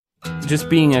just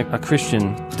being a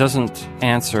Christian doesn't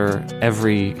answer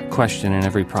every question and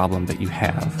every problem that you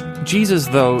have. Jesus,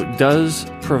 though,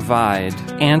 does provide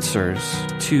answers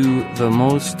to the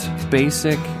most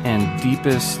basic and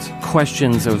deepest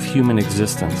questions of human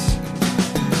existence.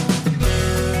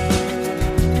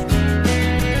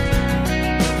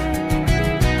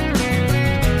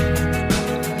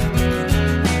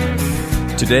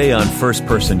 Today on First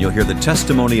Person, you'll hear the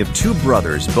testimony of two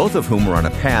brothers, both of whom were on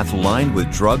a path lined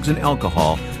with drugs and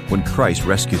alcohol when Christ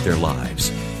rescued their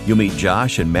lives. You'll meet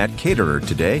Josh and Matt Caterer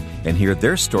today and hear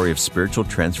their story of spiritual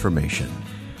transformation.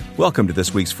 Welcome to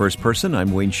this week's First Person.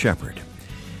 I'm Wayne Shepherd.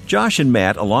 Josh and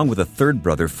Matt, along with a third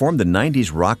brother, formed the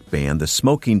 90s rock band, the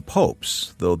Smoking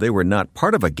Popes. Though they were not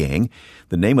part of a gang,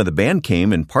 the name of the band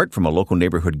came in part from a local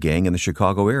neighborhood gang in the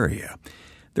Chicago area.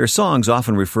 Their songs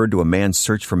often referred to a man's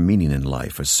search for meaning in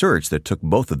life, a search that took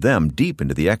both of them deep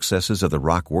into the excesses of the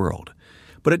rock world.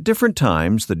 But at different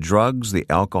times, the drugs, the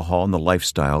alcohol, and the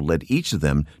lifestyle led each of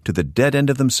them to the dead end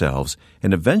of themselves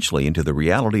and eventually into the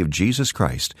reality of Jesus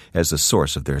Christ as the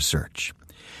source of their search.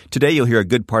 Today, you'll hear a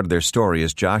good part of their story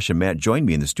as Josh and Matt join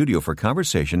me in the studio for a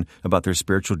conversation about their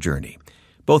spiritual journey.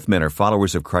 Both men are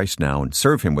followers of Christ now and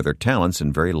serve Him with their talents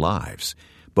and very lives.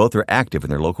 Both are active in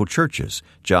their local churches.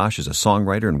 Josh is a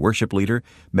songwriter and worship leader.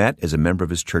 Matt is a member of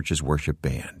his church's worship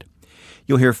band.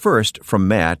 You'll hear first from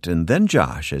Matt and then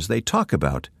Josh as they talk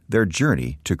about their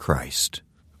journey to Christ.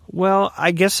 Well,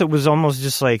 I guess it was almost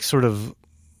just like sort of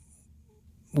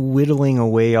whittling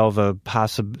away all the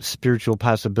spiritual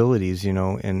possibilities,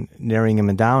 and narrowing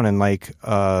them down. And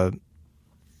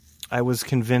I was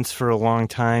convinced for a long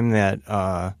time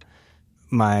that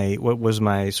what was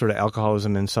my sort of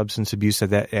alcoholism and substance abuse,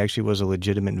 that actually was a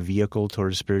legitimate vehicle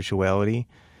towards spirituality,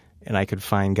 and I could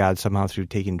find God somehow through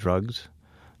taking drugs,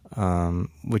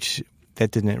 which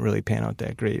that didn't really pan out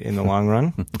that great in the long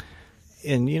run.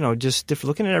 And, just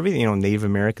looking at everything, Native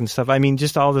American stuff. I mean,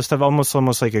 just all this stuff,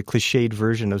 almost like a cliched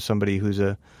version of somebody who's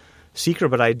a seeker,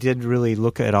 but I did really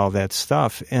look at all that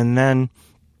stuff. And then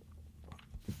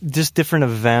just different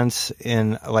events,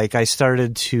 and I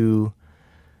started to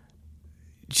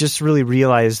just really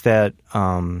realized that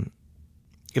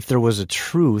if there was a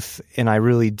truth, and I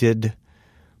really did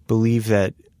believe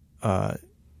that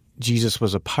Jesus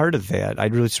was a part of that, I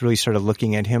really started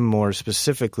looking at Him more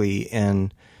specifically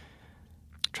and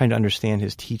trying to understand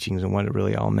His teachings and what it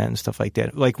really all meant and stuff like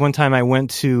that. Like one time I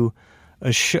went to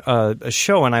a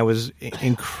show and I was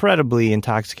incredibly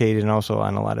intoxicated and also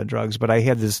on a lot of drugs, but I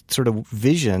had this sort of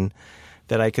vision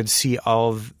that I could see all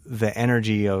of the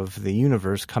energy of the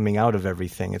universe coming out of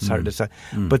everything. It's hard to say.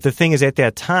 But the thing is, at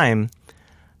that time,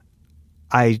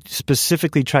 I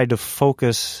specifically tried to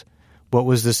focus what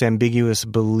was this ambiguous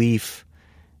belief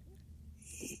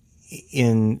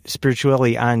in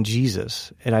spirituality on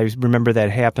Jesus. And I remember that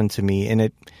happened to me, and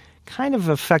it kind of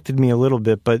affected me a little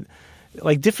bit, but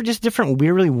different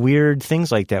really weird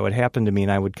things like that would happen to me,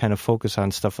 and I would kind of focus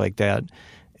on stuff like that.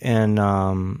 And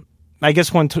I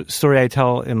guess one story I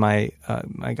tell in my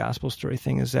gospel story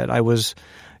thing is that I was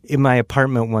in my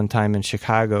apartment one time in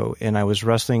Chicago, and I was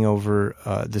wrestling over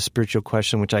the spiritual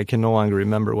question, which I can no longer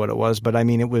remember what it was, but I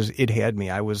mean, it had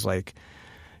me. I was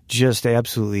just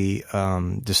absolutely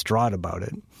distraught about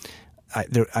it.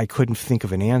 I couldn't think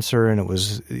of an answer, and it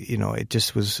was, it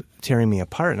just was tearing me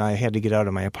apart, and I had to get out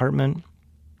of my apartment,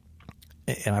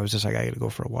 and I was just I got to go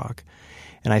for a walk.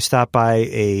 And I stopped by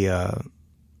a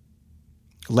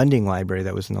lending library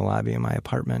that was in the lobby of my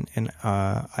apartment, and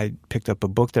I picked up a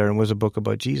book there, and it was a book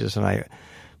about Jesus, and I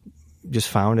just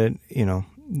found it,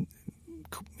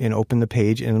 and opened the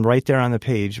page, and right there on the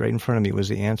page, right in front of me, was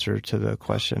the answer to the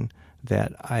question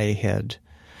that I had,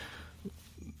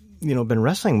 been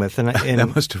wrestling with, and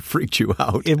that must have freaked you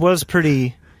out. It was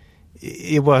pretty.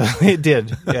 It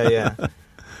did, yeah.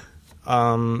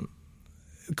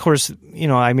 Of course,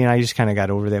 I just kind of got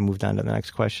over that, moved on to the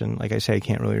next question. Like I say, I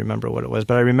can't really remember what it was,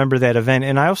 but I remember that event.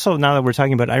 And I also, now that we're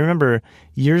talking about it, I remember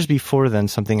years before then,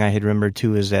 something I had remembered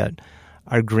too is that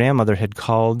our grandmother had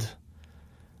called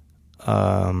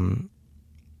my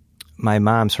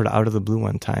mom sort of out of the blue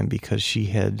one time because she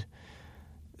had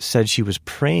said she was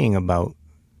praying about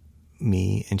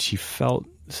me and she felt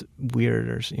weird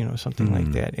or something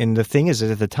like that. And the thing is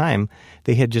that at the time,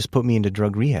 they had just put me into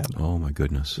drug rehab. Oh, my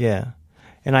goodness. Yeah.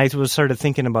 And I was started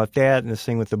thinking about that and this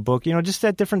thing with the book, just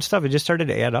that different stuff. It just started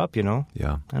to add up, Yeah.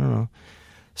 I don't know.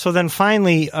 So then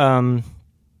finally,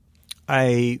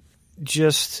 I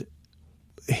just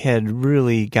had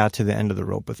really got to the end of the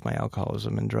rope with my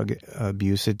alcoholism and drug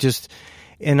abuse.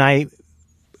 And I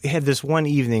had this one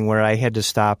evening where I had to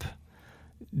stop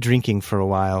drinking for a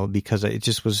while because it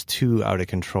just was too out of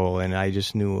control, and I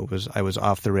just knew I was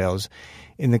off the rails.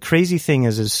 And the crazy thing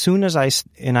is, as soon as I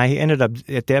ended up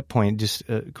at that point just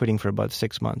quitting for about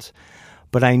 6 months,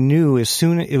 but I knew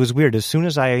it was weird. As soon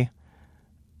as I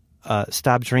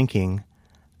stopped drinking,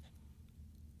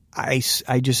 I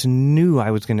just knew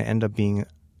I was going to end up being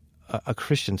a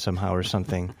Christian somehow or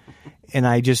something. And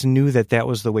I just knew that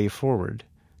was the way forward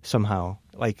somehow.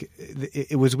 Like,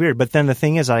 it was weird. But then the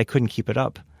thing is, I couldn't keep it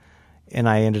up. And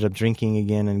I ended up drinking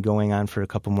again and going on for a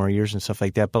couple more years and stuff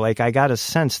like that. But, like, I got a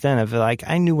sense then of, like,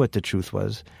 I knew what the truth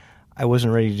was. I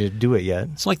wasn't ready to do it yet.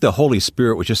 It's like the Holy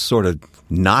Spirit was just sort of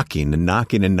knocking and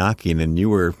knocking and knocking, and you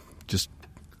were just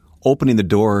opening the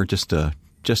door just a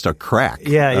crack.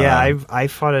 Yeah. I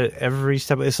fought it every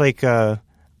step. It's like I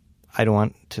don't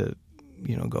want to,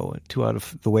 go too out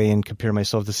of the way and compare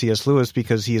myself to C.S. Lewis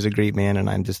because he is a great man and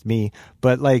I'm just me.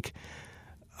 But like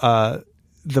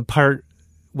the part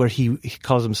where he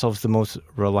calls himself the most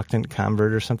reluctant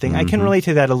convert or something, I can relate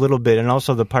to that a little bit. And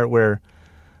also the part where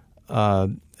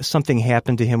something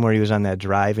happened to him where he was on that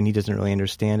drive and he doesn't really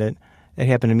understand it. It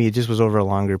happened to me. It just was over a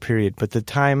longer period. But the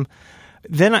time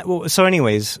then, so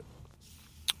anyways,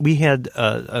 we had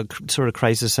a sort of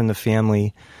crisis in the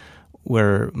family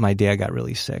where my dad got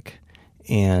really sick,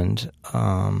 and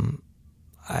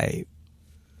I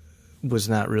was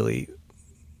not really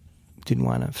didn't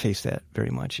want to face that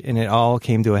very much, and it all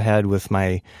came to a head with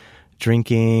my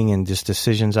drinking and just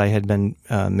decisions I had been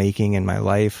making in my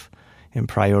life and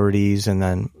priorities, and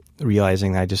then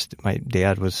realizing my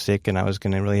dad was sick and I was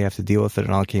going to really have to deal with it,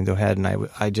 and all came to a head, and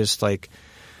I just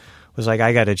was like,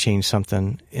 I got to change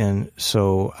something. And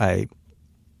so I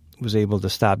was able to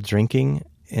stop drinking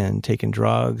and taking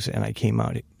drugs, and I came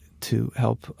out to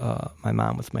help my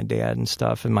mom with my dad and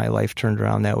stuff, and my life turned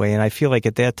around that way. And I feel like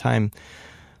at that time,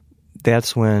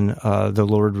 that's when the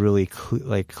Lord really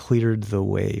cleared the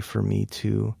way for me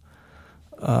to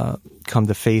come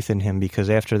to faith in Him, because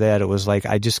after that, it was like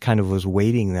I just kind of was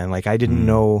waiting then. Like I didn't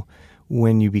know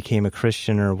when you became a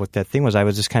Christian or what that thing was. I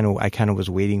was just kind of was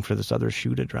waiting for this other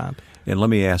shoe to drop. And let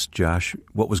me ask Josh,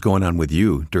 what was going on with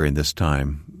you during this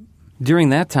time? During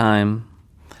that time,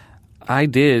 I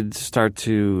did start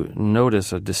to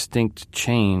notice a distinct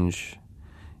change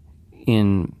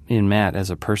in Matt as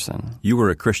a person. You were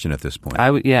a Christian at this point.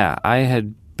 I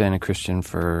had been a Christian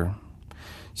for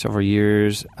several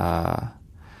years,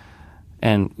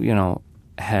 and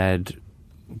had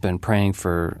been praying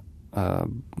for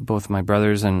both my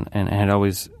brothers, and had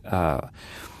always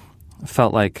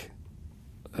felt like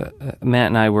Matt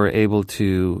and I were able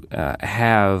to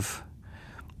have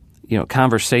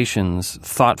conversations,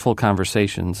 thoughtful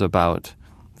conversations about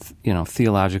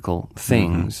theological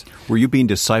things. Were you being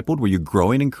discipled? Were you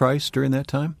growing in Christ during that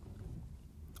time,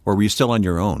 or were you still on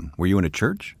your own? Were you in a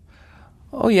church?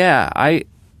 Oh yeah,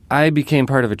 I became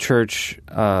part of a church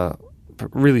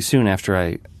really soon after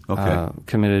I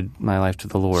committed my life to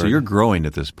the Lord. So you're growing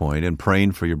at this point and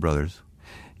praying for your brothers.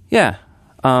 Yeah.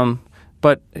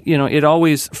 But, it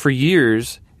always, for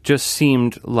years, just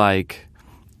seemed like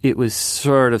it was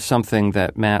sort of something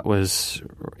that Matt was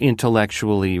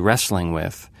intellectually wrestling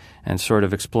with and sort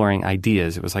of exploring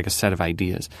ideas. It was like a set of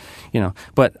ideas,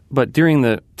 But during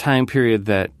the time period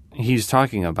that he's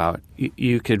talking about,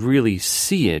 you could really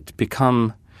see it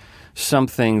become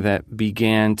something that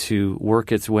began to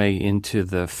work its way into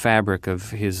the fabric of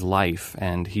his life,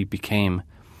 and he became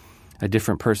a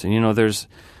different person.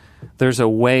 There's a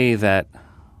way that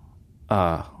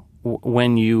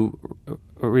when you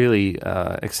really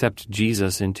accept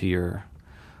Jesus into your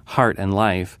heart and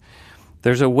life,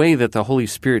 there's a way that the Holy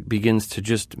Spirit begins to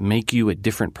just make you a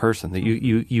different person, that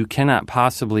you cannot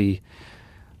possibly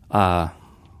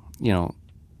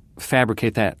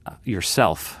fabricate that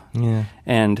yourself. Yeah.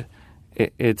 And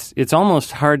it's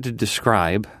almost hard to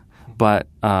describe, but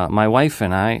my wife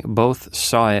and I both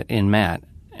saw it in Matt.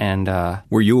 And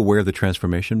were you aware of the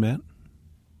transformation, Matt?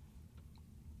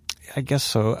 I guess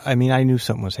so. I mean, I knew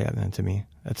something was happening to me.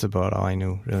 That's about all I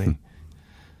knew, really.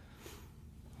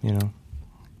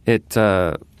 It's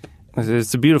a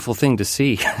beautiful thing to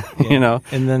see,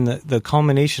 And then the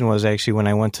culmination was actually when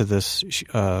I went to this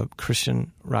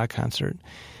Christian rock concert,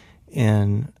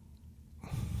 and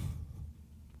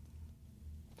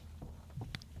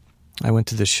I went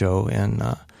to the show, and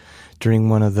during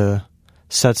one of the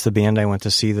sets, the band I went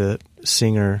to see, the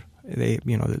singer,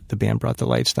 the band brought the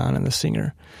lights down, and the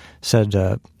singer said,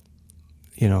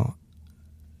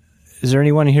 is there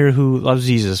anyone here who loves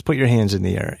Jesus? Put your hands in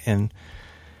the air. And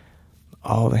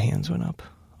all the hands went up.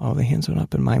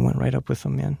 And mine went right up with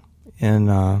them, man.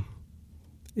 And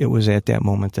it was at that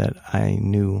moment that I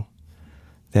knew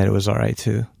that it was all right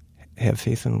to have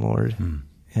faith in the Lord.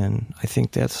 And I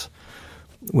think that's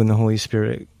when the Holy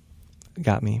Spirit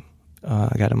got me,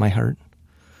 got in my heart.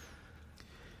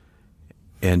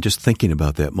 And just thinking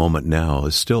about that moment now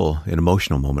is still an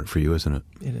emotional moment for you, isn't it?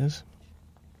 It is.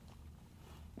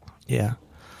 Yeah.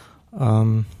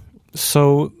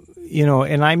 So,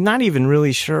 and I'm not even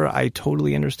really sure I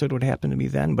totally understood what happened to me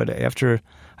then, but after,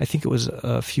 I think it was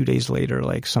a few days later,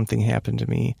 like something happened to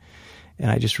me,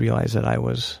 and I just realized that I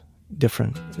was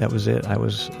different. That was it. I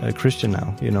was a Christian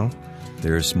now,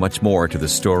 There's much more to the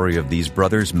story of these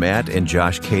brothers, Matt and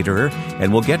Josh Caterer,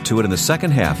 and we'll get to it in the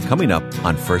second half coming up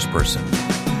on First Person.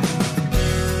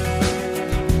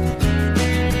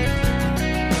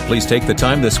 Please take the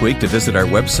time this week to visit our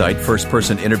website,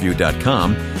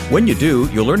 firstpersoninterview.com. When you do,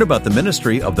 you'll learn about the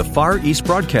ministry of the Far East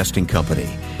Broadcasting Company.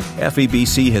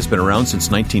 FEBC has been around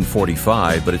since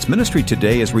 1945, but its ministry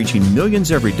today is reaching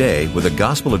millions every day with the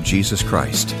gospel of Jesus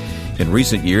Christ. In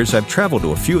recent years, I've traveled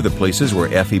to a few of the places where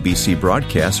FEBC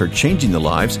broadcasts are changing the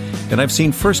lives, and I've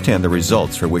seen firsthand the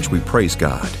results for which we praise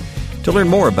God. To learn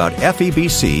more about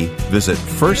FEBC, visit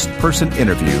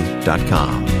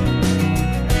firstpersoninterview.com.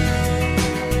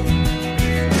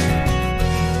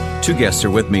 Two guests are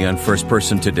with me on First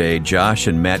Person today, Josh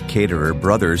and Matt Caterer,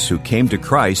 brothers who came to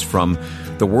Christ from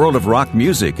the world of rock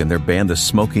music and their band, The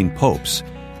Smoking Popes.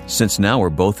 Since now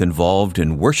we're both involved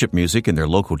in worship music in their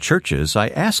local churches, I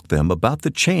asked them about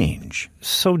the change.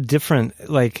 So different.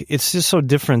 It's just so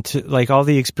different to, all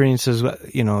the experiences,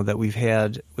 that we've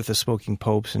had with the Smoking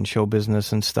Popes and show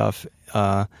business and stuff,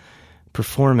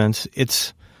 performance.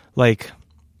 It's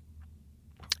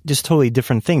just totally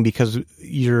different thing because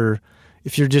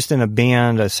if you're just in a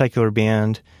band, a secular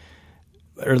band,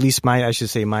 or at least my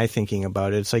thinking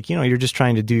about it, it's you're just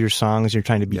trying to do your songs, you're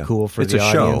trying to be cool for the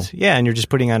audience. Show. Yeah, and you're just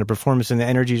putting on a performance, and the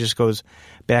energy just goes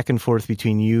back and forth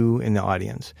between you and the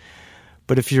audience.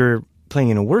 But if you're playing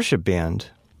in a worship band,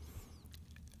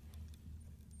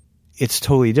 it's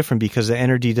totally different because the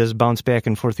energy does bounce back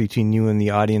and forth between you and the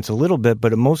audience a little bit,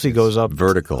 but it mostly goes up.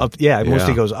 Vertical. It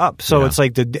mostly goes up. So it's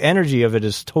the energy of it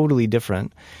is totally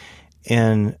different.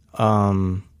 And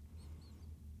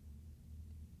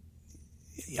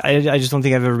I just don't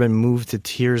think I've ever been moved to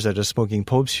tears at a Smoking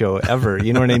Popes show ever.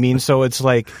 You know what I mean? So it's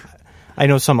I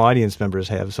know some audience members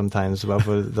have sometimes about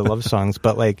the love songs,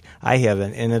 but I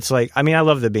haven't. And it's I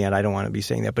love the band. I don't want to be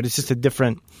saying that, but it's just a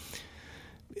different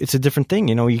thing.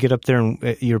 You get up there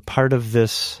and you're part of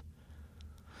this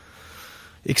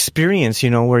experience,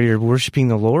 where you're worshiping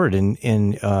the Lord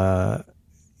and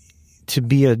to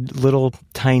be a little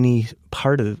tiny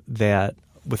part of that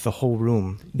with the whole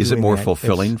room. Is it more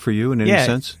fulfilling for you in any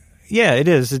sense? Yeah, it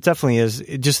is. It definitely is.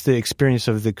 Just the experience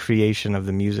of the creation of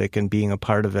the music and being a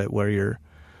part of it where you're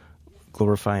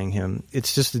glorifying Him.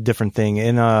 It's just a different thing.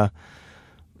 And,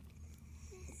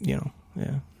 yeah.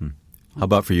 How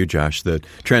about for you, Josh, the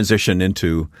transition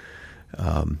into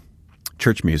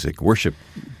church music, worship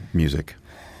music?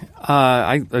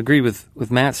 I agree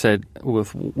with Matt said.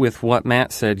 With what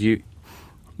Matt said, you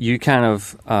kind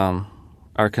of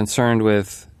are concerned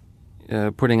with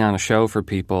putting on a show for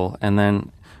people, and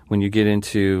then when you get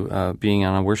into being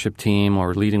on a worship team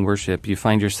or leading worship, you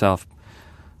find yourself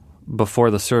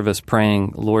before the service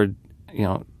praying, "Lord,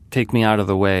 take me out of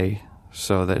the way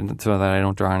so that I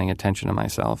don't draw any attention to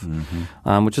myself,"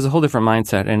 which is a whole different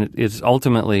mindset, and it is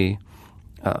ultimately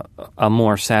a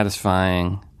more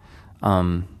satisfying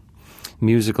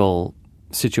musical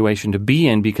situation to be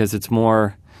in because it's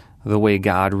more the way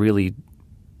God really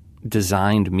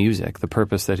designed music, the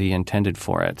purpose that He intended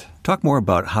for it. Talk more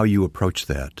about how you approach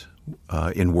that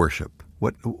in worship.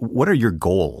 What are your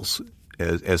goals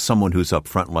as someone who's up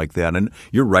front like that? And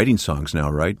you're writing songs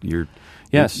now, right?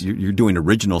 Yes. You're doing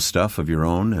original stuff of your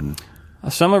own, and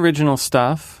some original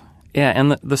stuff. Yeah,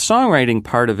 and the songwriting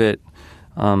part of it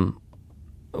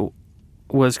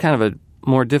was kind of a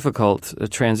more difficult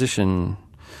transition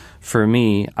for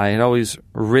me. I had always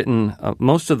written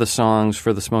most of the songs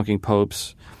for the Smoking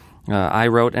Popes. I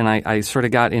wrote, and I sort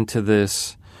of got into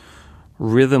this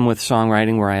rhythm with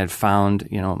songwriting where I had found,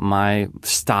 my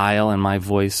style and my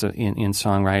voice in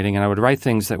songwriting, and I would write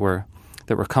things that were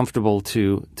comfortable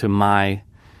to my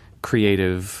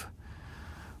creative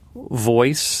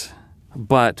voice,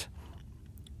 but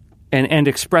and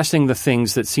expressing the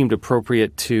things that seemed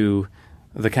appropriate to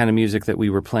the kind of music that we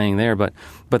were playing there. But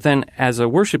then as a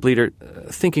worship leader,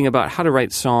 thinking about how to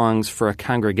write songs for a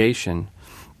congregation,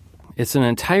 it's an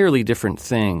entirely different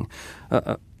thing.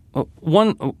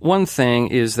 One thing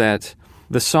is that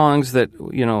the songs that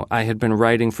I had been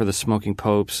writing for the Smoking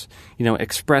Popes,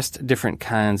 expressed different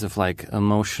kinds of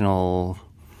emotional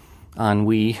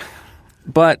ennui.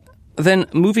 But then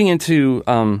moving into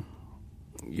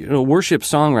worship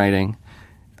songwriting,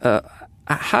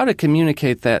 how to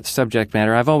communicate that subject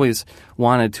matter. I've always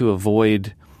wanted to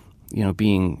avoid,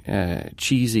 being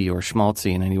cheesy or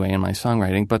schmaltzy in any way in my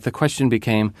songwriting. But the question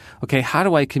became, okay, how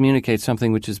do I communicate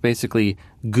something which is basically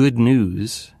good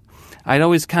news? I'd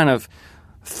always kind of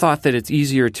thought that it's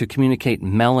easier to communicate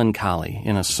melancholy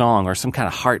in a song or some kind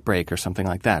of heartbreak or something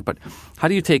like that. But how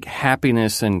do you take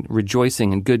happiness and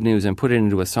rejoicing and good news and put it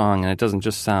into a song and it doesn't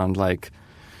just sound like,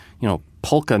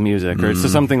 polka music, or it's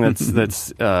just something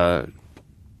that's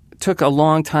took a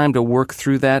long time to work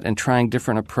through that and trying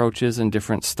different approaches and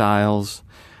different styles.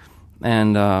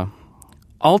 And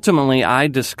ultimately, I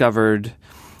discovered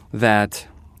that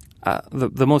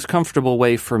the most comfortable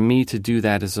way for me to do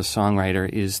that as a songwriter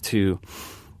is to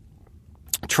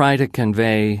try to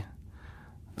convey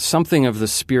something of the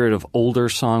spirit of older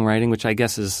songwriting, which I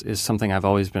guess is something I've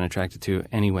always been attracted to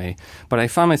anyway. But I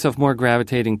found myself more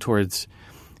gravitating towards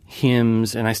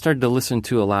hymns, and I started to listen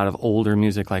to a lot of older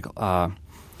music, like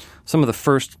some of the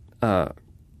first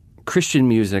Christian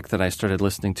music that I started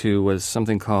listening to was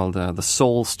something called the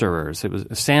Soul Stirrers. It was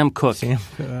Sam Cooke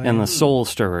and the Soul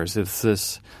Stirrers. It's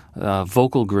this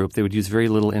vocal group. They would use very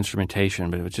little instrumentation,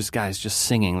 but it was just guys just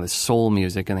singing this soul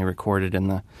music, and they recorded in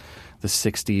the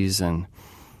 60s. And,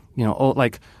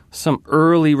 like some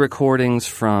early recordings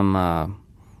from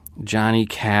Johnny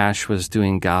Cash was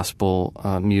doing gospel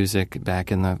music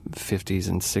back in the 50s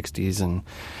and 60s. And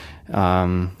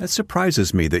that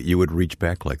surprises me that you would reach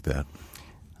back like that.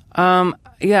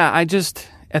 I just,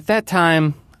 at that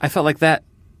time, I felt like that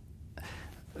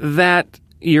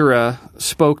era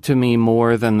spoke to me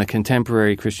more than the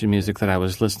contemporary Christian music that I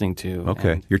was listening to.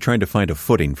 Okay. And, you're trying to find a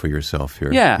footing for yourself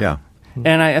here. Yeah.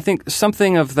 And I think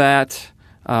something of that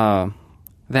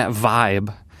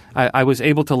vibe, I was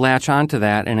able to latch onto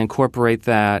that and incorporate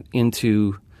that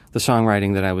into the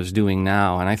songwriting that I was doing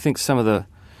now. And I think some of the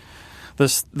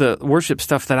worship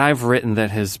stuff that I've written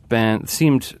that has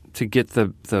seemed to get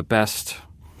the best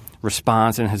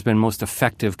response and has been most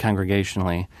effective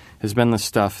congregationally has been the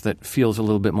stuff that feels a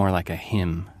little bit more like a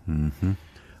hymn. Mm-hmm.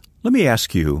 Let me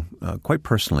ask you, quite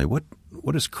personally, what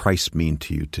does Christ mean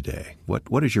to you today?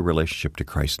 What is your relationship to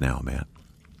Christ now, Matt?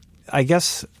 I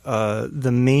guess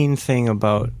the main thing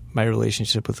about my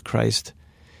relationship with Christ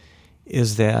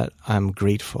is that I'm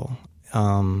grateful.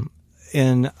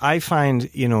 And I find,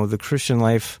 the Christian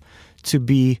life to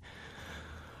be,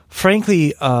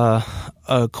 frankly,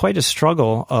 quite a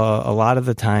struggle a lot of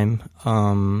the time,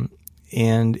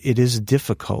 and it is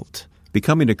difficult.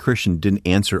 Becoming a Christian didn't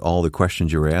answer all the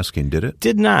questions you were asking, did it?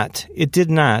 Did not. It did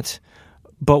not.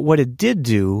 But what it did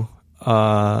do,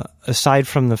 aside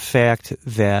from the fact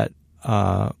that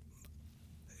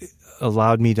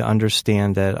allowed me to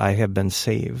understand that I have been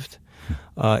saved,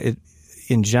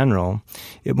 in general,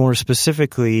 it more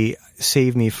specifically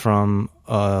saved me from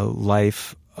a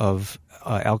life of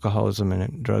alcoholism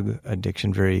and drug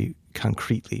addiction very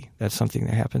concretely. That's something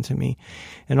that happened to me.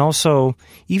 And also,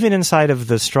 even inside of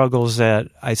the struggles that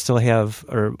I still have,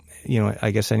 or,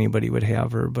 I guess anybody would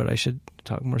have, but I should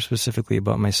talk more specifically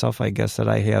about myself, I guess, that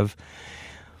I have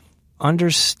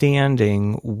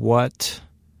understanding what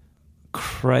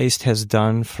Christ has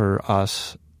done for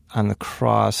us on the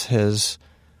cross has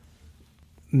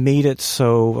made it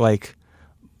so, like,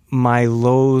 my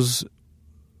lows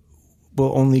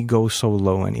will only go so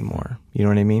low anymore. You know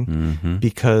what I mean? Mm-hmm.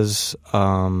 Because,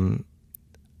 and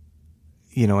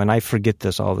I forget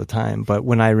this all the time, but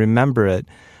when I remember it,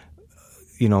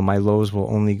 my lows will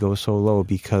only go so low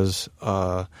because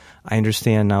I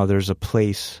understand now there's a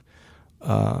place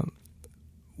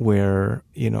where,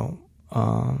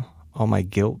 all my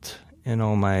guilt and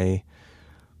all my,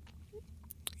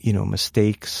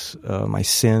 mistakes, my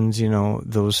sins,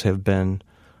 those have been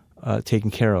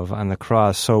taken care of on the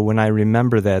cross. So when I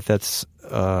remember that, that's,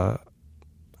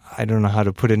 I don't know how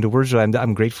to put into words, but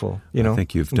I'm grateful. I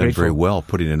think you've done very well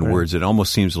putting it in words. It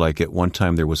almost seems like at one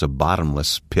time there was a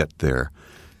bottomless pit there.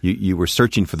 You were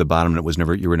searching for the bottom, and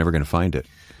you were never going to find it.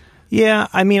 Yeah,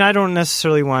 I mean, I don't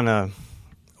necessarily want to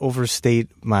overstate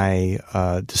my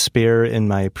despair in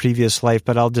my previous life,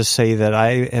 but I'll just say that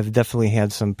I have definitely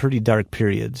had some pretty dark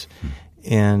periods.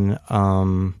 And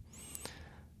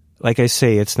like I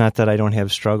say, it's not that I don't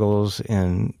have struggles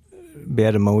and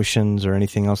bad emotions or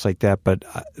anything else like that, but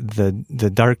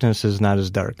the darkness is not as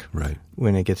dark right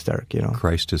when it gets dark.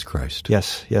 Christ is Christ.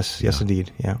 Yes,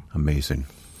 indeed. Yeah. Amazing.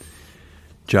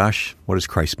 Josh, what does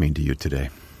Christ mean to you today?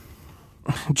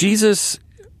 Jesus,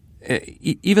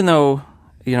 even though,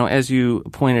 as you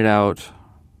pointed out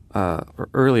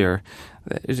earlier,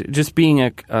 just being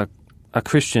a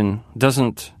Christian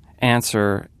doesn't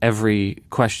answer every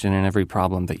question and every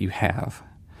problem that you have.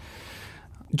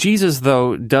 Jesus,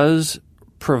 though, does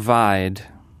provide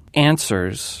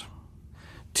answers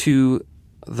to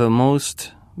the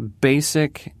most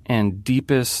basic and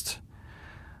deepest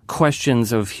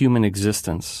questions of human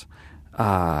existence,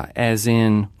 as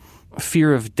in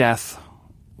fear of death.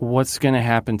 What's going to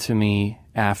happen to me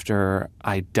after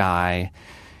I die?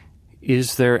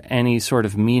 Is there any sort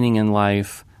of meaning in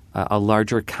life, a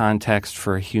larger context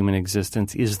for human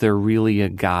existence? Is there really a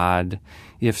God?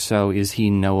 If so, is he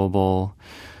knowable?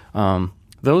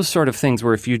 Those sort of things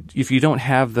where if you don't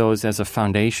have those as a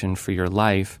foundation for your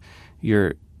life,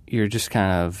 you're just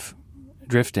kind of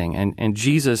drifting. And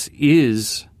Jesus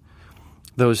is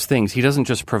those things. He doesn't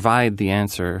just provide the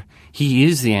answer. He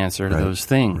is the answer to those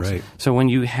things. Right. So when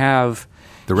you have...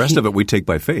 The rest of it we take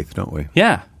by faith, don't we?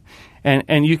 Yeah.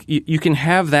 And you can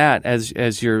have that as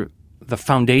the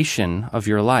foundation of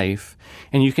your life,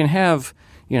 and you can have,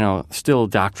 still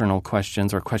doctrinal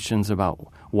questions or questions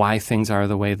about why things are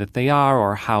the way that they are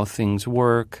or how things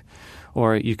work,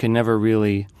 or you can never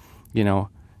really,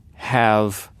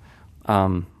 have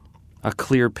a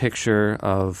clear picture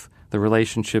of the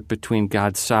relationship between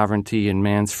God's sovereignty and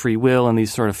man's free will and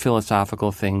these sort of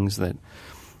philosophical things that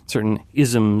certain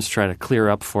isms try to clear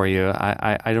up for you.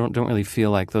 I don't really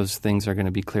feel like those things are going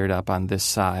to be cleared up on this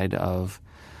side of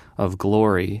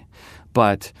glory.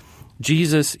 But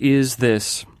Jesus is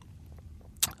this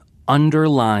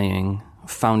underlying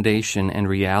foundation and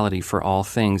reality for all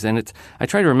things. And I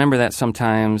try to remember that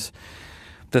sometimes,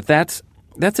 that's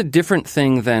a different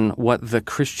thing than what the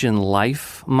Christian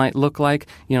life might look like.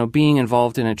 Being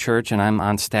involved in a church, and I'm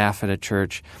on staff at a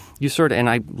church, and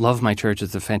I love my church,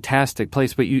 it's a fantastic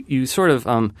place, but you sort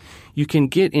of, you can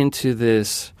get into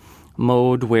this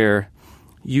mode where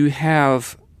you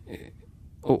have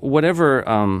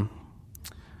whatever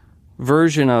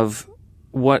version of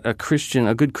what a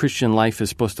good Christian life is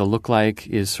supposed to look like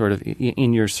is sort of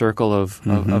in your circle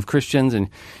of Christians, and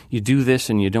you do this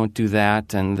and you don't do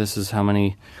that, and this is how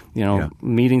many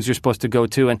meetings you're supposed to go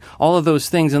to, and all of those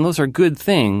things, and those are good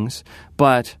things,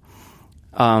 but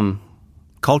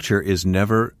culture is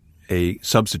never a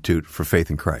substitute for faith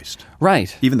in Christ.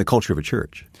 Right. Even the culture of a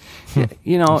church.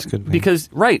 That's good,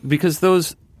 because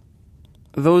those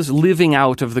living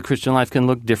out of the Christian life can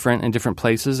look different in different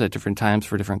places at different times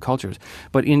for different cultures.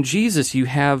 But in Jesus, you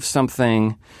have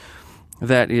something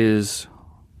that is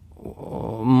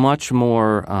much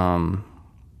more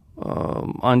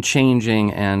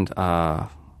unchanging and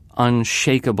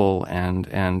unshakable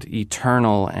and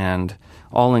eternal and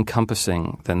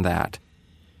all-encompassing than that.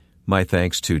 My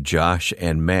thanks to Josh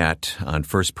and Matt. On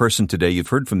First Person today, you've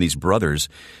heard from these brothers,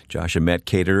 Josh and Matt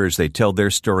Caterer, as they tell their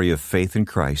story of faith in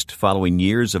Christ following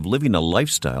years of living a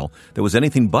lifestyle that was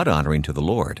anything but honoring to the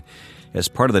Lord. As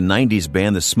part of the 90s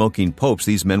band The Smoking Popes,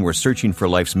 these men were searching for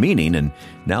life's meaning, and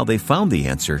now they found the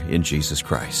answer in Jesus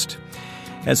Christ.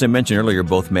 As I mentioned earlier,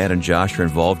 both Matt and Josh are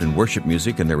involved in worship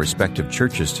music in their respective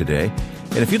churches today.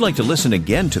 And if you'd like to listen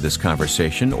again to this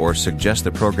conversation or suggest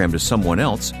the program to someone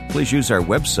else, please use our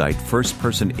website,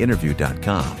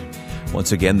 firstpersoninterview.com.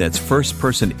 Once again, that's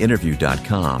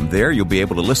firstpersoninterview.com. There you'll be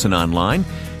able to listen online.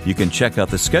 You can check out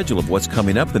the schedule of what's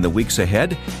coming up in the weeks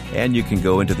ahead, and you can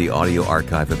go into the audio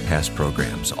archive of past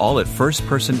programs, all at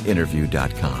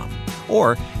firstpersoninterview.com.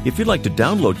 Or, if you'd like to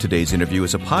download today's interview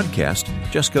as a podcast,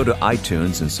 just go to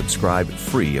iTunes and subscribe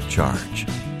free of charge.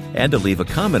 And to leave a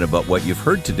comment about what you've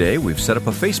heard today, we've set up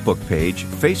a Facebook page,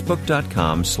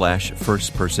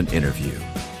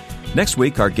 facebook.com/firstpersoninterview. Next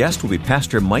week, our guest will be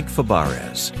Pastor Mike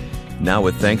Fabarez. Now,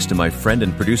 with thanks to my friend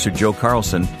and producer Joe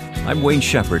Carlson, I'm Wayne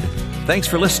Shepherd. Thanks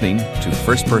for listening to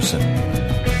First Person.